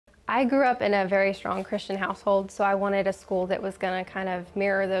I grew up in a very strong Christian household, so I wanted a school that was going to kind of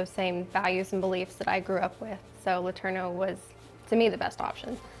mirror those same values and beliefs that I grew up with. So LeTourneau was, to me, the best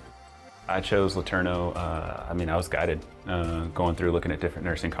option. I chose LeTourneau, I was guided going through looking at different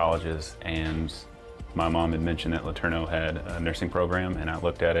nursing colleges, and my mom had mentioned that LeTourneau had a nursing program, and I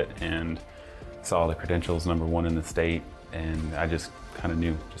looked at it and saw the credentials #1 in the state, and I just kind of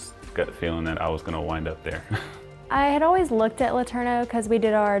knew, just got the feeling that I was going to wind up there. I had always looked at LeTourneau because we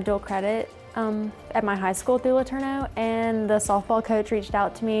did our dual credit at my high school through LeTourneau, and the softball coach reached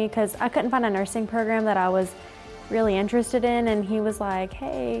out to me because I couldn't find a nursing program that I was really interested in, and he was like,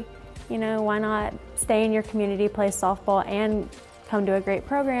 hey, you know, why not stay in your community, play softball, and come to a great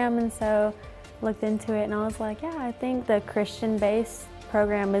program? And so looked into it, and I was like, yeah, I think the Christian-based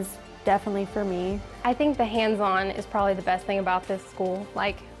program is definitely for me. I think the hands-on is probably the best thing about this school.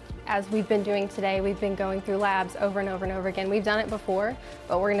 Like, as we've been doing today, we've been going through labs over and over and over again. We've done it before,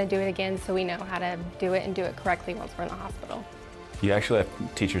 but we're going to do it again so we know how to do it and do it correctly once we're in the hospital. You actually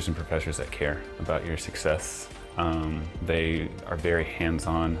have teachers and professors that care about your success. They are very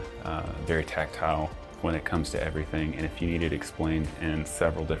hands-on, very tactile when it comes to everything, and if you need it explained in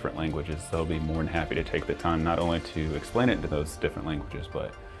several different languages, they'll be more than happy to take the time not only to explain it in those different languages,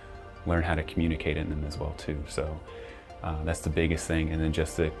 but learn how to communicate in them as well too. So that's the biggest thing, and then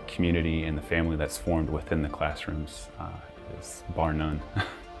just the community and the family that's formed within the classrooms is bar none.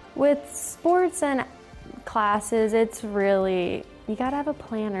 With sports and classes, it's really, you gotta have a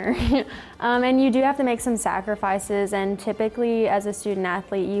planner. And you do have to make some sacrifices, and typically as a student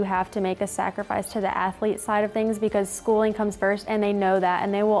athlete you have to make a sacrifice to the athlete side of things because schooling comes first, and they know that,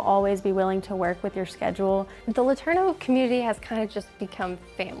 and they will always be willing to work with your schedule. The LeTourneau community has kind of just become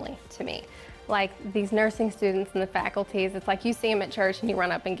family to me. Like, these nursing students and the faculties, it's like you see them at church and you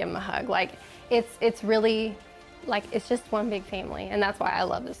run up and give them a hug. Like, it's really, like, it's just one big family, and that's why I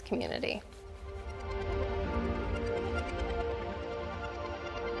love this community.